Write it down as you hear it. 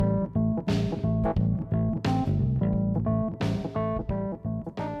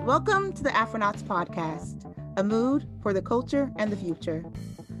Welcome to the Afronauts Podcast, a mood for the culture and the future.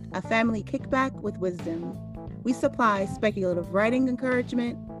 A family kickback with wisdom. We supply speculative writing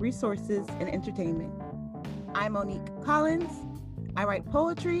encouragement, resources, and entertainment. I'm Monique Collins. I write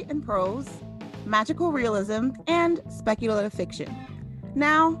poetry and prose, magical realism, and speculative fiction.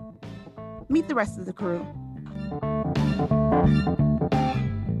 Now, meet the rest of the crew.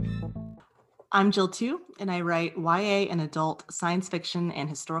 I'm Jill Tu, and I write YA and adult science fiction and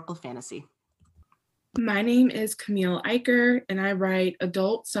historical fantasy. My name is Camille Eicher, and I write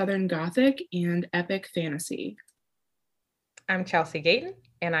adult Southern Gothic and epic fantasy. I'm Chelsea Gayton,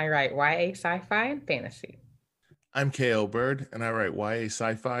 and I write YA sci-fi and fantasy. I'm K.L. Bird, and I write YA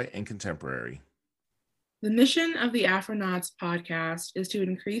sci-fi and contemporary. The mission of the Afronauts podcast is to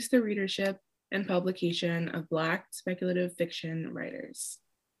increase the readership and publication of Black speculative fiction writers.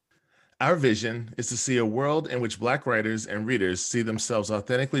 Our vision is to see a world in which Black writers and readers see themselves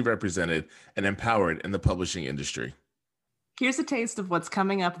authentically represented and empowered in the publishing industry. Here's a taste of what's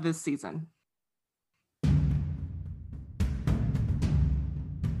coming up this season.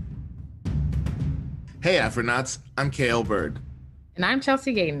 Hey Afronauts, I'm K.L. Bird. And I'm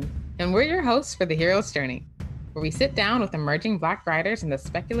Chelsea Gayton, and we're your hosts for The Hero's Journey, where we sit down with emerging Black writers in the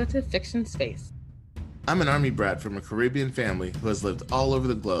speculative fiction space. I'm an Army brat from a Caribbean family who has lived all over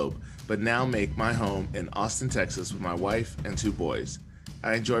the globe, but now make my home in Austin, Texas with my wife and 2 boys.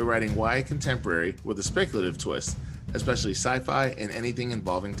 I enjoy writing YA contemporary with a speculative twist, especially sci-fi and anything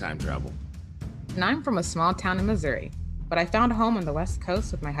involving time travel. And I'm from a small town in Missouri, but I found a home on the West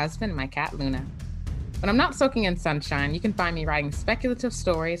Coast with my husband and my cat Luna. When I'm not soaking in sunshine, you can find me writing speculative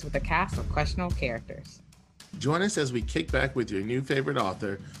stories with a cast of questionable characters. Join us as we kick back with your new favorite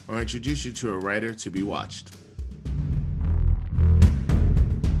author or introduce you to a writer to be watched.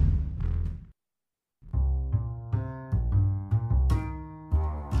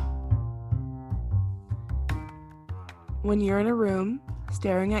 When you're in a room,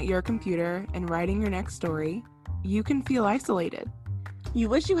 staring at your computer and writing your next story, you can feel isolated. You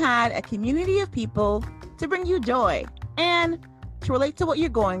wish you had a community of people to bring you joy and to relate to what you're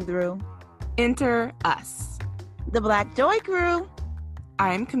going through. Enter us, the Black Joy Crew.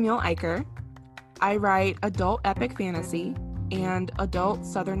 I'm Camille Eicher. I write adult epic fantasy and adult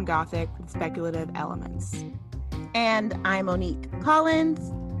Southern Gothic with speculative elements. And I'm Monique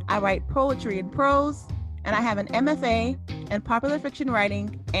Collins. I write poetry and prose, and I have an MFA in popular fiction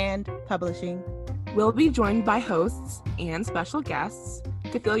writing and publishing. We'll be joined by hosts and special guests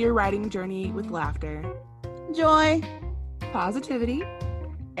to fill your writing journey with laughter, joy, positivity,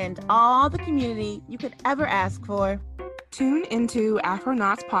 and all the community you could ever ask for. Tune into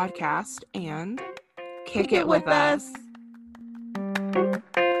Afronauts Podcast and kick it with us.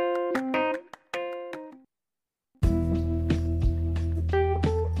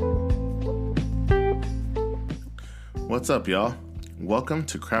 What's up, y'all? Welcome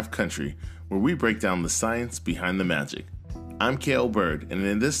to Craft Country, where we break down the science behind the magic. I'm K.L. Bird, and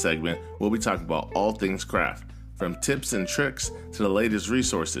in this segment, we'll be talking about all things craft, from tips and tricks to the latest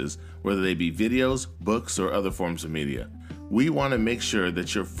resources, whether they be videos, books, or other forms of media. We want to make sure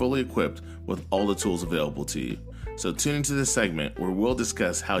that you're fully equipped with all the tools available to you. So tune into this segment where we'll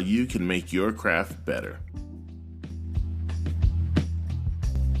discuss how you can make your craft better.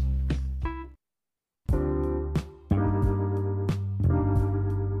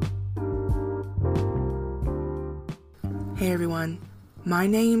 Hey everyone, my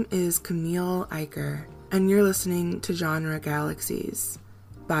name is Camille Eicher, and you're listening to Genre Galaxies.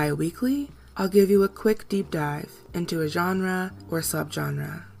 Bi-weekly, I'll give you a quick deep dive into a genre or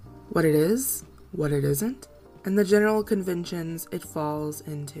subgenre, what it is, what it isn't, and the general conventions it falls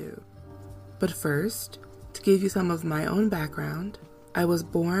into. But first, to give you some of my own background, I was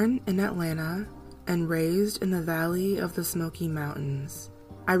born in Atlanta and raised in the Valley of the Smoky Mountains.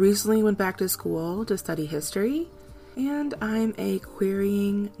 I recently went back to school to study history, and I'm a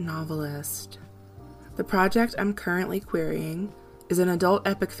querying novelist. The project I'm currently querying is an adult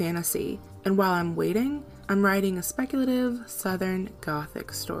epic fantasy, and while I'm waiting, I'm writing a speculative Southern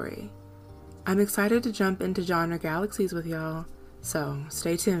Gothic story. I'm excited to jump into Genre Galaxies with y'all, so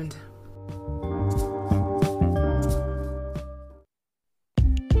stay tuned.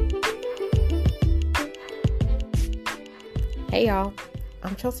 Hey y'all,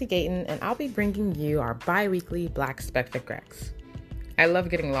 I'm Chelsea Gayton, and I'll be bringing you our bi-weekly Black Spectic Rex. I love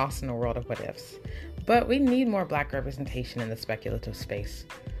getting lost in a world of what-ifs, but we need more Black representation in the speculative space.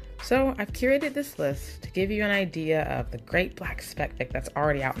 So I've curated this list to give you an idea of the great Black spectic that's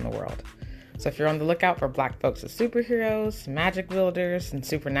already out in the world. So if you're on the lookout for Black folks as superheroes, magic builders, and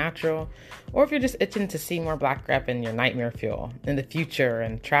supernatural, or if you're just itching to see more Black rep in your nightmare fuel, in the future,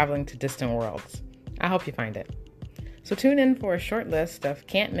 and traveling to distant worlds, I hope you find it. So tune in for a short list of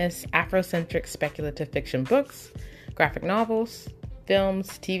can't-miss Afrocentric speculative fiction books, graphic novels,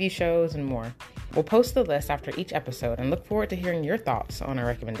 films, TV shows, and more. We'll post the list after each episode and look forward to hearing your thoughts on our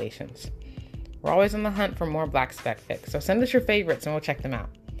recommendations. We're always on the hunt for more Black spec fics, so send us your favorites and we'll check them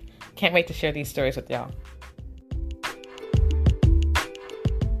out. Can't wait to share these stories with y'all.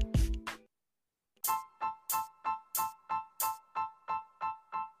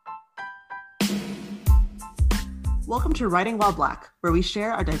 Welcome to Writing While Black, where we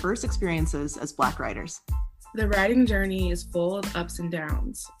share our diverse experiences as Black writers. The writing journey is full of ups and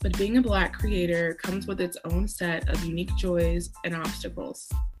downs, but being a Black creator comes with its own set of unique joys and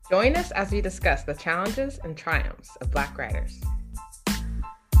obstacles. Join us as we discuss the challenges and triumphs of Black writers.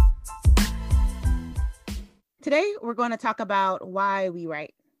 Today, we're going to talk about why we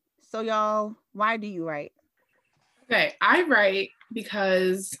write. So y'all, why do you write? Okay, I write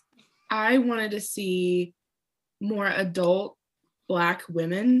because I wanted to see more adult Black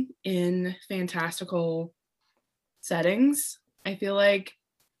women in fantastical settings. I feel like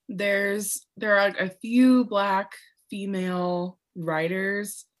there are a few Black female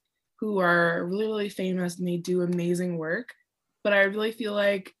writers who are really, really famous and they do amazing work, but I really feel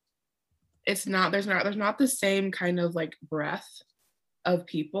like there's not the same kind of like breadth of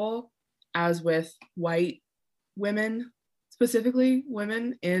people as with white women, specifically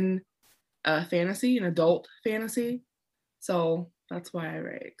women in fantasy and adult fantasy. So that's why I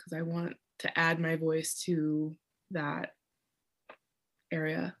write, because I want to add my voice to that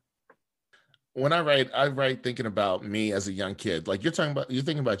area. When I write thinking about me as a young kid. Like you're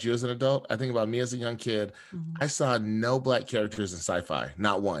thinking about you as an adult. I think about me as a young kid. Mm-hmm. I saw no Black characters in sci-fi,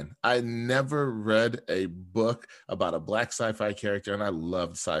 not one. I never read a book about a Black sci-fi character, and I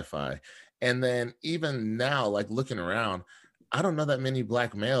loved sci-fi. And then even now, like looking around, I don't know that many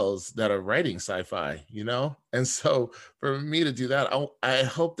Black males that are writing sci-fi, you know? And so for me to do that, I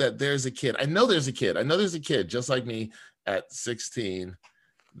hope that there's a kid. I know there's a kid just like me at 16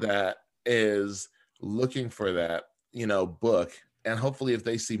 that is looking for that, book. And hopefully if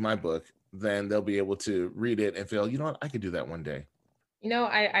they see my book, then they'll be able to read it and feel, you know what, I could do that one day.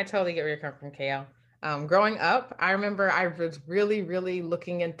 I totally get where you're coming from, KL. Growing up, I remember I was really, really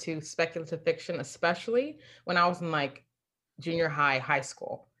looking into speculative fiction, especially when I was in like junior high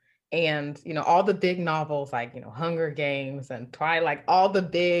school. And, all the big novels like, Hunger Games and Twilight, all the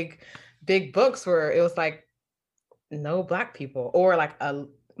big books where it was like no Black people or like a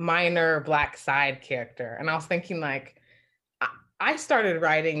minor Black side character. And I was thinking like, I started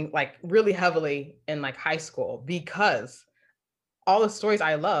writing like really heavily in like high school because all the stories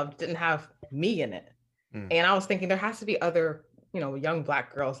I loved didn't have me in it. And I was thinking there has to be other, young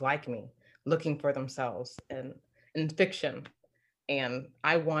Black girls like me looking for themselves in fiction. And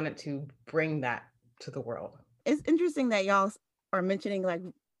I wanted to bring that to the world. It's interesting that y'all are mentioning like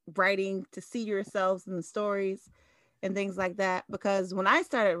writing to see yourselves in the stories and things like that, because when I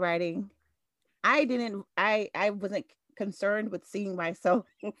started writing, I wasn't concerned with seeing myself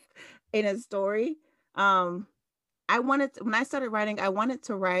in a story. When I started writing, I wanted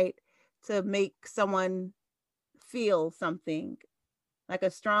to write to make someone feel something, like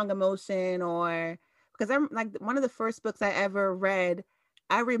a strong emotion, or because I'm like one of the first books I ever read,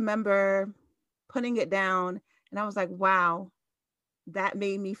 I remember putting it down and I was like, wow, that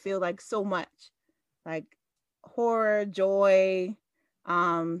made me feel like so much, like horror, joy,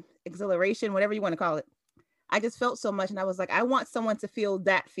 exhilaration, whatever you want to call it. I just felt so much. And I was like, I want someone to feel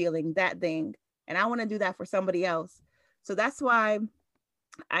that feeling, that thing. And I want to do that for somebody else. So that's why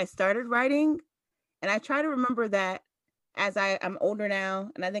I started writing. And I try to remember that as I'm older now.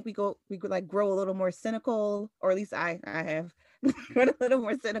 And I think we could like grow a little more cynical, or at least I have grown a little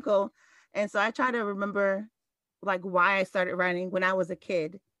more cynical. And so I try to remember like why I started writing when I was a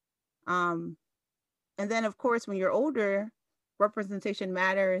kid. And then, of course, when you're older, representation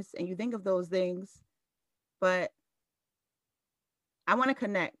matters and you think of those things. But I want to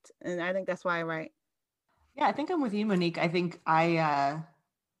connect. And I think that's why I write. Yeah, I think I'm with you, Monique. I think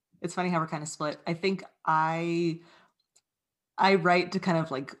it's funny how we're kind of split. I think I write to kind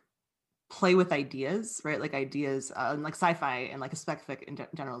of like play with ideas, right? Like ideas, and like sci-fi and like a spec fic in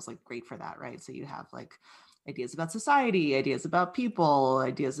general is like great for that, right? So you have like ideas about society, ideas about people,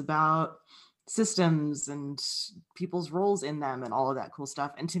 ideas about systems and people's roles in them and all of that cool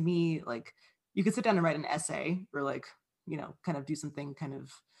stuff. And to me, like you could sit down and write an essay or like, kind of do something kind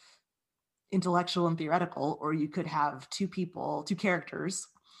of intellectual and theoretical, or you could have two characters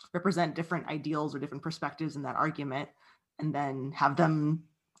represent different ideals or different perspectives in that argument, and then have them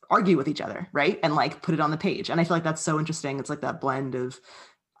argue with each other, right? And like put it on the page. And I feel like that's so interesting. It's like that blend of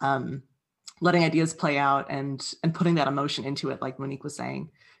letting ideas play out and putting that emotion into it, like Monique was saying.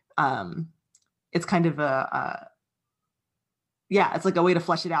 It's kind of it's like a way to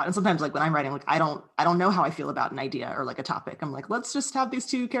flesh it out. And sometimes like when I'm writing, like I don't know how I feel about an idea or like a topic. I'm like, let's just have these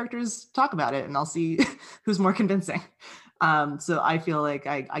two characters talk about it and I'll see who's more convincing. So I feel like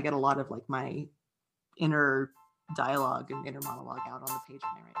I get a lot of like my inner dialogue and inner monologue out on the page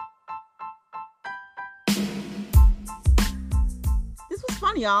when I write. This was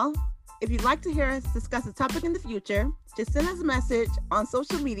fun, y'all. If you'd like to hear us discuss a topic in the future, just send us a message on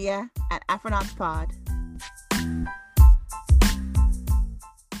social media at AfronautsPod.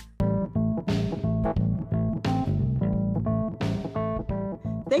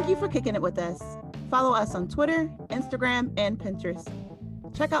 Thank you for kicking it with us. Follow us on Twitter, Instagram, and Pinterest.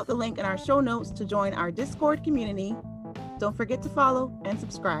 Check out the link in our show notes to join our Discord community. Don't forget to follow and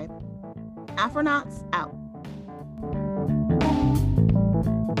subscribe. Afronauts out.